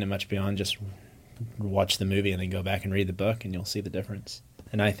explain it much beyond just watch the movie and then go back and read the book, and you'll see the difference.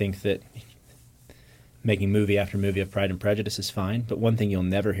 And I think that making movie after movie of Pride and Prejudice is fine, but one thing you'll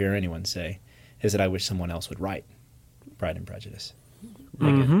never hear anyone say is that I wish someone else would write Pride and Prejudice.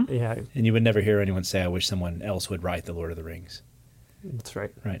 Yeah, And you would never hear anyone say, I wish someone else would write The Lord of the Rings. that's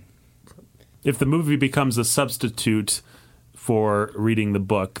right. Right. If the movie becomes a substitute for reading the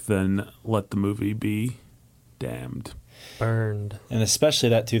book, then let the movie be damned. burned. And especially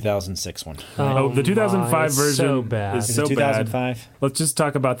that 2006 one. Oh, the 2005 my, it's version so bad. is Is so it bad. 2005? Let's just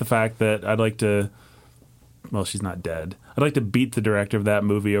talk about the fact that I'd like to. Well, she's not dead. I'd like to beat the director of that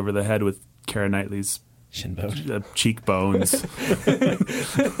movie over the head with Keira Knightley's Shinbone. cheekbones.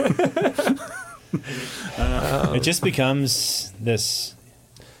 It just becomes this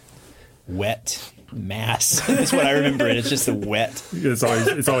wet mass. That's what I remember. It's just a wet. It's always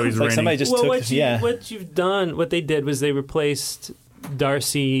Like raining. somebody just took. What they did was they replaced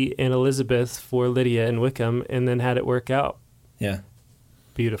Darcy and Elizabeth for Lydia and Wickham, and then had it work out Yeah.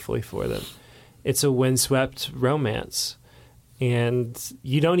 beautifully for them. It's a windswept romance, and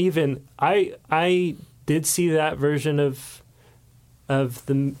you don't even. I did see that version of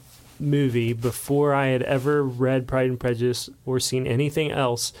the movie before I had ever read Pride and Prejudice or seen anything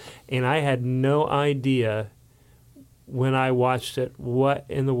else, and I had no idea when I watched it what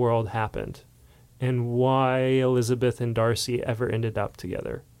in the world happened and why Elizabeth and Darcy ever ended up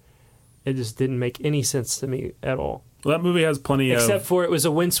together. It just didn't make any sense to me at all. Well, that movie has plenty Except of. for it was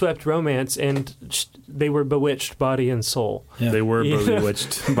a windswept romance, and they were bewitched body and soul. Yeah. They were Yeah.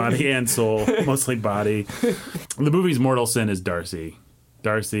 bewitched, body and soul, mostly body. The movie's mortal sin is Darcy.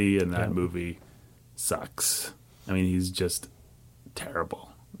 Darcy in that movie sucks. I mean, he's just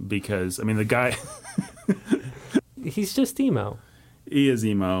terrible. Because, I mean, the guy, He's just emo, he is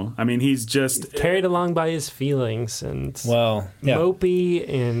emo. I mean, he's just. carried along by his feelings, and Well, yeah. mopey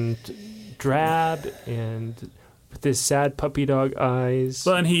and drab, and with his sad puppy dog eyes.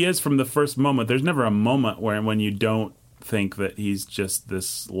 Well, and he is from the first moment. There's never a moment when you don't think that he's just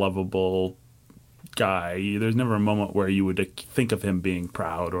this lovable guy. There's never a moment where you would think of him being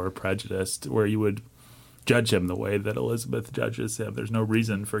proud or prejudiced, where you would judge him the way that Elizabeth judges him. There's no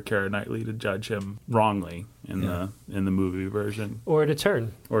reason for Keira Knightley to judge him wrongly in the movie version or to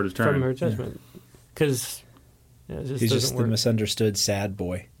turn or to turn from her judgment. Because it just He's doesn't just work. the misunderstood sad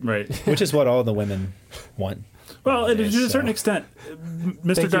boy, right. which is what all the women want. Well, to a nowadays, certain so. extent,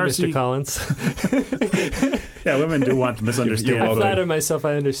 Mr. Thank Darcy. you, Mr. Collins. Yeah, women do want to misunderstand. I flatter myself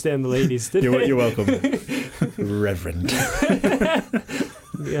I understand the ladies today. You're welcome, Reverend.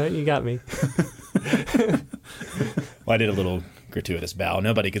 Yeah, you got me. Well, I did a little gratuitous bow.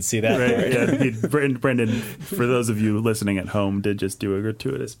 Nobody could see that. Right, yeah. Brendan, for those of you listening at home, did just do a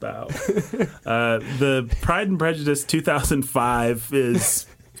gratuitous bow. The Pride and Prejudice 2005 is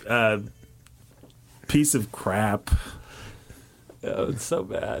a piece of crap. Oh, it's so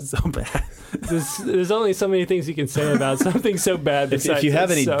bad. So bad. There's only so many things you can say about something so bad. If Besides you have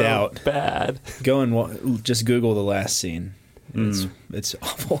it's any so doubt- bad. Go and just Google the last scene. It's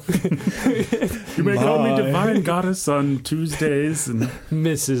awful. You may call me My- divine goddess on Tuesdays, and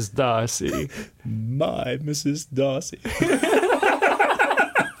Mrs. Darcy. My Mrs. Darcy.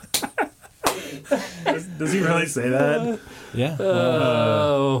 does he really say that? Yeah.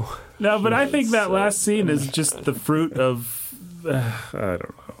 Oh. No, but I think that last scene is just the fruit of I don't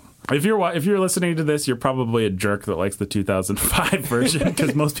know. If you're listening to this, you're probably a jerk that likes the 2005 version,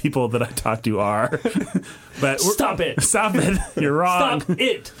 because most people that I talk to are. But Stop it. Stop it! You're wrong. Stop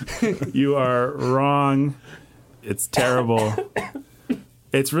it. You are wrong. It's terrible.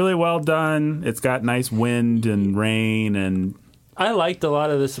 It's really well done. It's got nice wind and rain and I liked a lot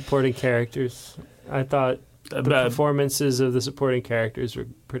of the supporting characters. I thought the performances of the supporting characters were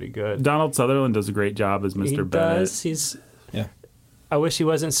pretty good. Donald Sutherland does a great job as Mr. He Bennett. does. Yeah. I wish he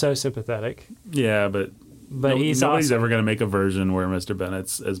wasn't so sympathetic. Yeah, but He's nobody's awesome. ever going to make a version where Mr.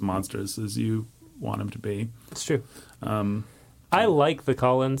 Bennett's as monstrous as you want him to be. It's true. I like the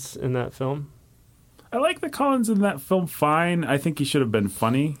Collins in that film. I like the Collins in that film fine. I think he should have been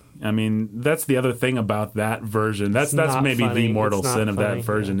funny. I mean, that's the other thing about that version. That's not maybe funny. the mortal It's not sin of funny, that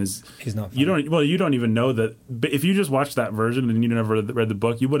version yeah. is He's not. you don't even know that. But if you just watched that version and you never read the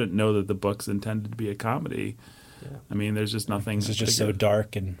book, you wouldn't know that the book's intended to be a comedy. Yeah. I mean, there's just nothing. This is just so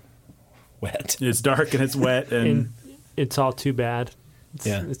dark and wet. It's dark and it's wet And it's all too bad.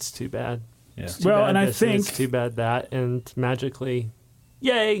 Yeah. It's too bad. Yeah. It's too Well, bad and I this, think- it's too bad that, and magically,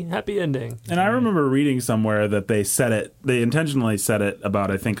 yay, happy ending. And I remember reading somewhere that they intentionally set it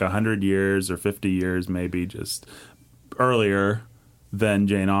about, I think, 100 years or 50 years maybe just earlier than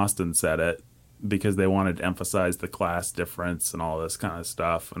Jane Austen said it, because they wanted to emphasize the class difference and all this kind of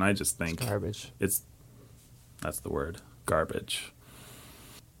stuff. And I just think Garbage. that's the word, garbage.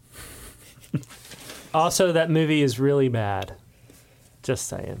 Also, that movie is really bad. Just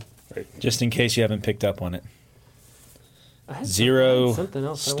saying. Just in case you haven't picked up on it. I had 0 something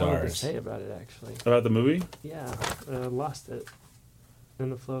else I wanted to stars. say about it, actually. About the movie? Yeah, I lost it in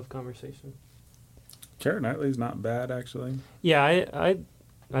the flow of conversation. Keira Knightley's not bad, actually. Yeah,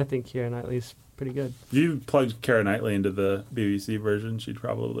 I think Keira Knightley's pretty good. If you plugged Keira Knightley into the BBC version, she'd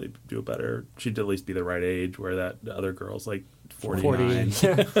probably do a better. She'd at least be the right age, where that other girl's like 49. 40.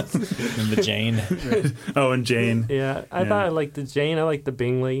 And the Jane. Oh, and Jane. Yeah, I thought I liked the Jane. I liked the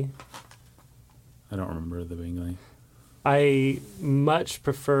Bingley. I don't remember the Bingley. I much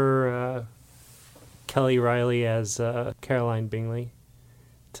prefer Kelly Riley as Caroline Bingley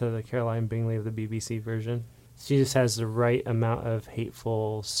to the Caroline Bingley of the BBC version. She just has the right amount of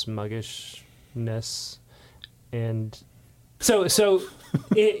hateful smuggishness. And so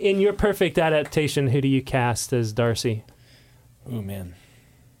in your perfect adaptation, who do you cast as Darcy? Oh, man.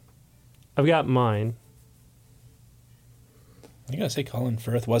 I've got mine. I gotta say Colin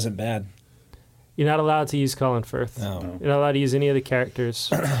Firth wasn't bad. You're not allowed to use Colin Firth. No. You're not allowed to use any of the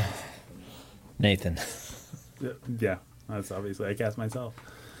characters. Nathan. Yeah, that's obviously I cast myself.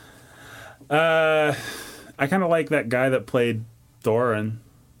 I kind of like that guy that played Thorin,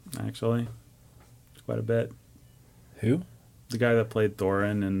 actually, quite a bit. Who? The guy that played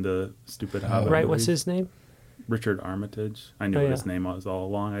Thorin in the stupid Hobbit Right, movies. what's his name? Richard Armitage. I knew Oh, what yeah. his name was all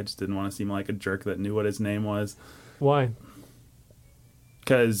along. I just didn't want to seem like a jerk that knew what his name was. Why?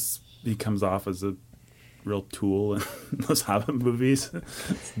 Because he comes off as a real tool in those Hobbit movies.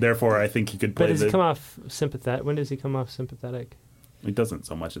 Therefore, I think he could play But does he come off sympathetic? When does he come off sympathetic? He doesn't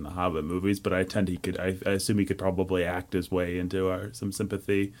so much in the Hobbit movies, but I assume he could probably act his way into some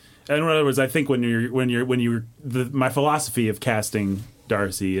sympathy. And in other words, I think my philosophy of casting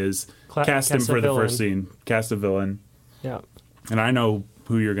Darcy is cast him cast a for the villain. first scene, cast a villain. Yeah. And I know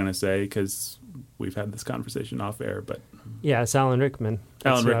who you're going to say because we've had this conversation off air, but Yeah, it's Alan Rickman.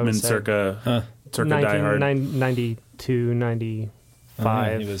 That's Alan who I would Rickman say. circa Die Hard. 92,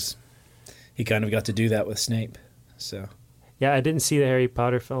 95. He kind of got to do that with Snape. So Yeah, I didn't see the Harry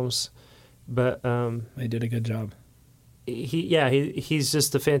Potter films, but they did a good job. he's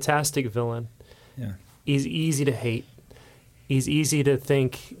just a fantastic villain. Yeah. He's easy to hate. He's easy to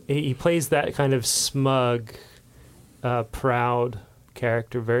think. He plays that kind of smug, proud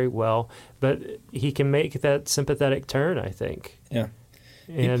character very well, but he can make that sympathetic turn, I think. Yeah.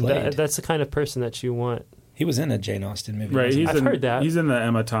 And played. that's the kind of person that you want. He was in a Jane Austen movie. Right, wasn't he? I've heard that. He's in the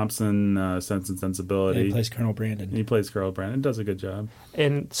Emma Thompson Sense and Sensibility. He plays Colonel Brandon. He plays Carl Brandon. Does a good job.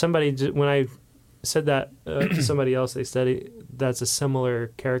 And when I said that to somebody else, they said that's a similar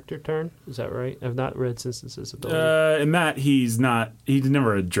character turn. Is that right? I've not read Sense and Sensibility. In that he's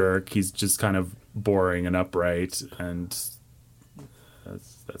never a jerk. He's just kind of boring and upright, and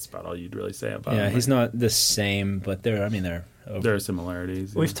that's about all you'd really say about him. Yeah, he's not the same, but there There are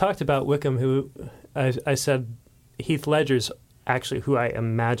similarities. We've talked about Wickham, who I said Heath Ledger's actually who I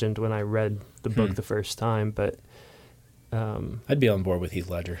imagined when I read the book the first time, but I'd be on board with Heath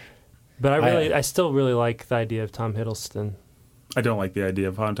Ledger. But I still really like the idea of Tom Hiddleston. I don't like the idea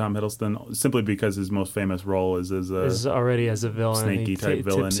of Tom Hiddleston simply because his most famous role is as Is already as a villain, snaky type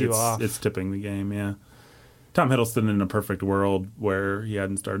villain. Tips you off. It's tipping the game. Yeah, Tom Hiddleston in a perfect world where he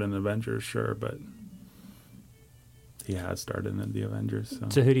hadn't started in Avengers, sure, but he has started in the Avengers.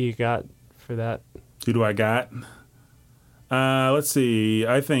 So who do you got for that? Who do I got? Let's see.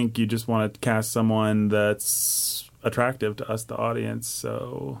 I think you just want to cast someone that's attractive to us, the audience.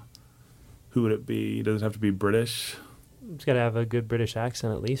 So who would it be? Does it have to be British? It's got to have a good British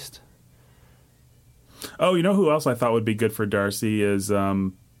accent at least. Oh, you know who else I thought would be good for Darcy is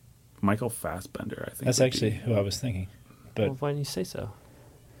Michael Fassbender. I think That's would actually be. who I was thinking. But Well, why didn't you say so?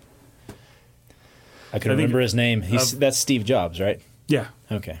 I can I think- remember his name. That's Steve Jobs, right? Yeah,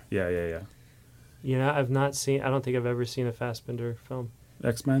 Okay. yeah. You know, I don't think I've ever seen a Fassbender film.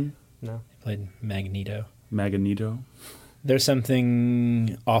 X-Men, No. He played Magneto. Magneto. There's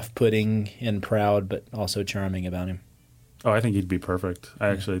something off-putting and proud, but also charming about him. Oh, I think he'd be perfect. I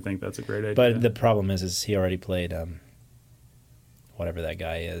actually think that's a great idea. But the problem is he already played whatever that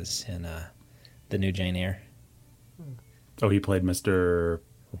guy is in the new Jane Eyre. Oh, he played Mr.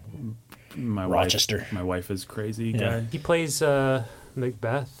 My Rochester. Wife, my wife is crazy Yeah. guy. He plays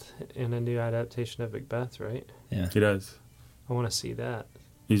Macbeth in a new adaptation of Macbeth, right? Yeah. He does. I want to see that.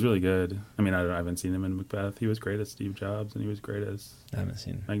 He's really good. I mean, I haven't seen him in Macbeth. He was great as Steve Jobs, and he was great as I haven't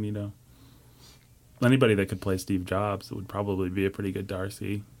seen. Magneto. Anybody that could play Steve Jobs would probably be a pretty good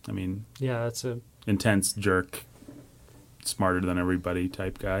Darcy. I mean, Yeah, that's a intense jerk, smarter than everybody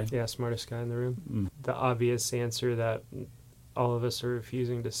type guy. smartest guy in the room. Mm. The obvious answer that all of us are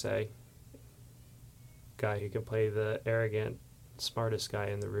refusing to say. Guy who can play the arrogant, smartest guy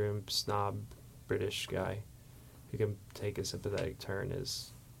in the room, snob, British guy who can take a sympathetic turn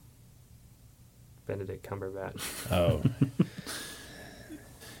is Benedict Cumberbatch. Oh.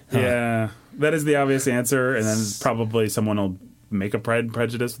 Yeah, that is the obvious answer, and then probably someone will make a Pride and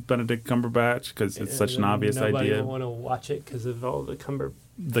Prejudice with Benedict Cumberbatch because it's such an obvious nobody idea. Nobody will want to watch it because of all the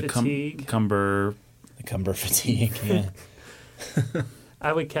The fatigue. Cumber fatigue. Yeah,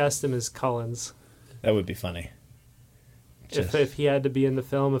 I would cast him as Collins. that would be funny. If he had to be in the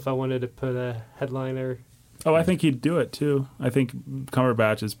film, if I wanted to put a headliner. Oh, I think he'd do it too. I think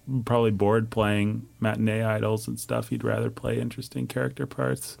Cumberbatch is probably bored playing matinee idols and stuff. He'd rather play interesting character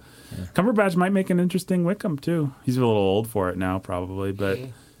parts. Yeah. Cumberbatch might make an interesting Wickham too. He's a little old for it now, probably, but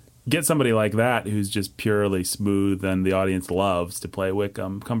get somebody like that who's just purely smooth and the audience loves to play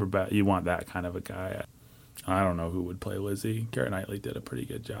Wickham. Cumberbatch, you want that kind of a guy. I don't know who would play Lizzie. Keira Knightley did a pretty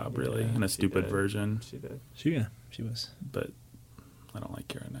good job, really, in a stupid version. She did. She was. But I don't like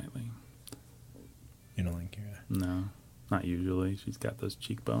Keira Knightley. You don't like Keira? No, not usually. She's got those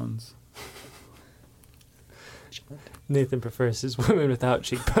cheekbones. Nathan prefers his women without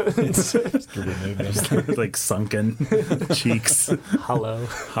cheekbones. Just to remove them. Like sunken cheeks. Hollow.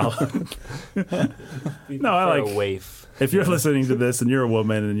 No, I like a waif. If you're listening to this and you're a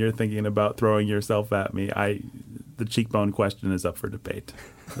woman and you're thinking about throwing yourself at me, the cheekbone question is up for debate.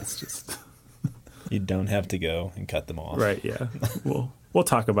 That's just You don't have to go and cut them off. right. Yeah, we'll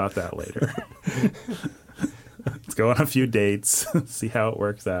talk about that later. Let's go on a few dates, see how it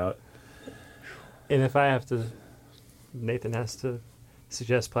works out. And if Nathan has to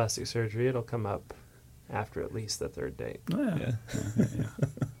suggest plastic surgery, it'll come up after at least the third date. Oh, yeah.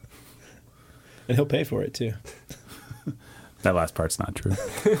 And he'll pay for it too. That last part's not true.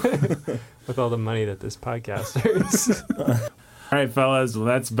 With all the money that this podcast earns. All right, fellas, well,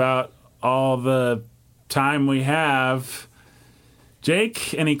 that's about all the time we have.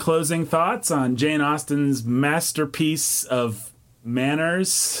 Jake, any closing thoughts on Jane Austen's masterpiece of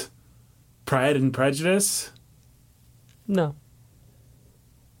manners, Pride and Prejudice? No.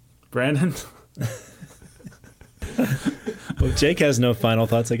 Brandon? Well, Jake has no final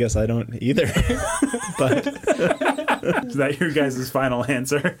thoughts. I guess I don't either. But Is that your guys' final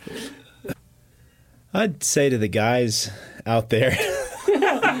answer? I'd say to the guys out there,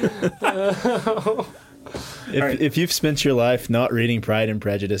 if you've spent your life not reading Pride and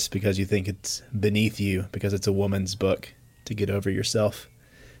Prejudice because you think it's beneath you, because it's a woman's book, to get over yourself.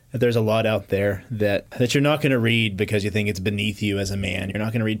 There's a lot out there that you're not going to read because you think it's beneath you as a man. You're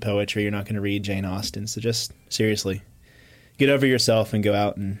not going to read poetry. You're not going to read Jane Austen. So just seriously, get over yourself and go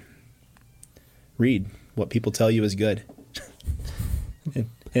out and read what people tell you is good and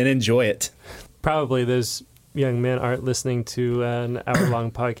enjoy it. Probably those young men aren't listening to an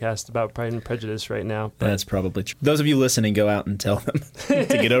hour-long podcast about Pride and Prejudice right now. But That's probably true. Those of you listening, go out and tell them to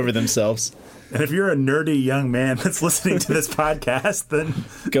get over themselves. And if you're a nerdy young man that's listening to this podcast, then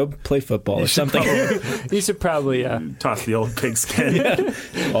Go play football or something. you should probably toss the old pigskin.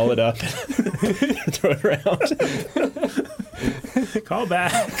 Ball it up. Throw it around. Call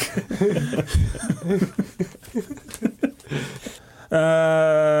back.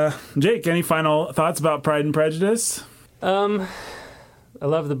 Jake, any final thoughts about Pride and Prejudice? I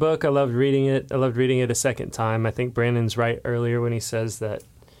love the book. I loved reading it. I loved reading it a second time. I think Brandon's right earlier when he says that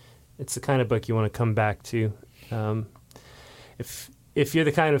it's the kind of book you want to come back to. If you're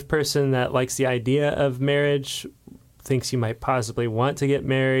the kind of person that likes the idea of marriage, thinks you might possibly want to get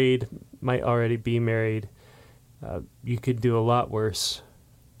married, might already be married, you could do a lot worse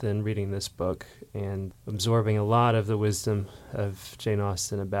than reading this book and absorbing a lot of the wisdom of Jane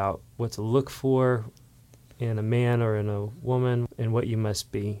Austen about what to look for in a man or in a woman and what you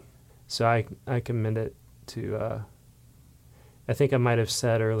must be. So I commend it to... I think I might have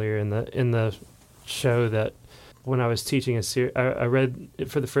said earlier in the show that when I was teaching I read it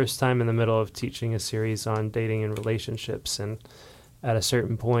for the first time in the middle of teaching a series on dating and relationships, and at a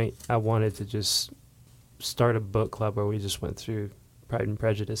certain point I wanted to just start a book club where we just went through Pride and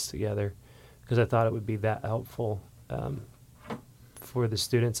Prejudice together, because I thought it would be that helpful for the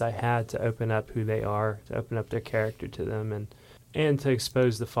students I had to open up who they are, to open up their character to them, and to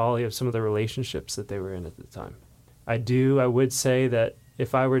expose the folly of some of the relationships that they were in at the time. I would say that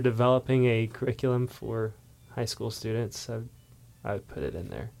if I were developing a curriculum for high school students, I would put it in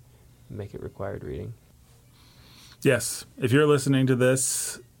there and make it required reading. Yes. If you're listening to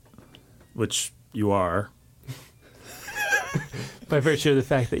this, which you are, by virtue of the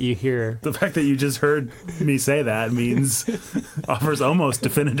fact that you hear... The fact that you just heard me say that offers almost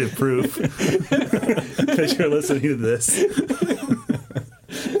definitive proof that you're listening to this.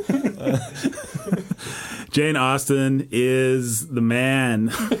 Jane Austen is the man.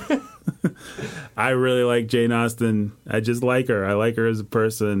 I really like Jane Austen. I just like her. I like her as a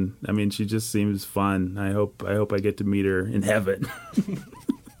person. I mean, she just seems fun. I hope I get to meet her in heaven.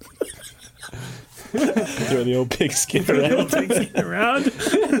 Throw the old pigskin around.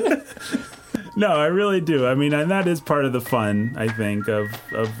 No, I really do. I mean, and that is part of the fun, I think, of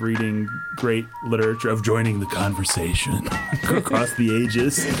reading great literature, of joining the conversation across the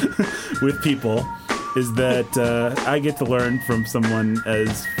ages with people, is that I get to learn from someone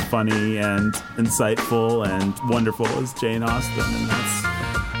as funny and insightful and wonderful as Jane Austen, and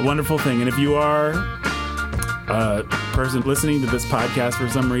that's a wonderful thing. And if you are a person listening to this podcast for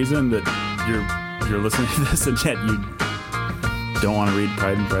some reason that you're listening to this and yet you don't want to read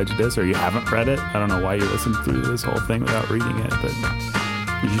Pride and Prejudice, or you haven't read it, I don't know why you listened through this whole thing without reading it, but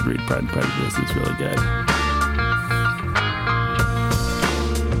you should read Pride and Prejudice. It's really good.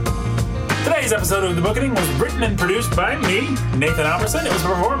 Today's episode of The Bookening was written and produced by me, Nathan Alberson. It was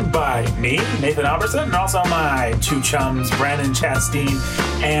performed by me, Nathan Alberson, and also my two chums, Brandon Chasteen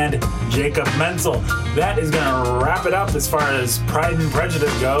and Jacob Menzel. That is going to wrap it up as far as Pride and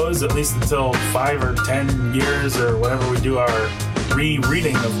Prejudice goes, at least until 5 or 10 years or whatever we do our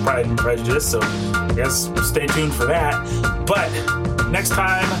rereading of Pride and Prejudice. So I guess stay tuned for that. But next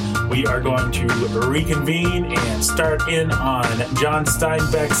time, we are going to reconvene and start in on John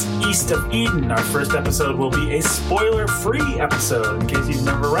Steinbeck's East of Eden. Our first episode will be a spoiler-free episode, in case you've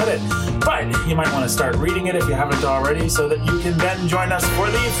never read it. But you might want to start reading it if you haven't already, so that you can then join us for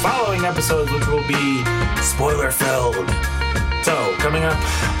the following episodes, which will be spoiler-filled. So, coming up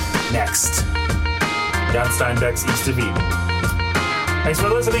next, John Steinbeck's East of Eden. Thanks for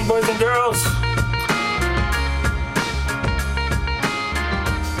listening, boys and girls.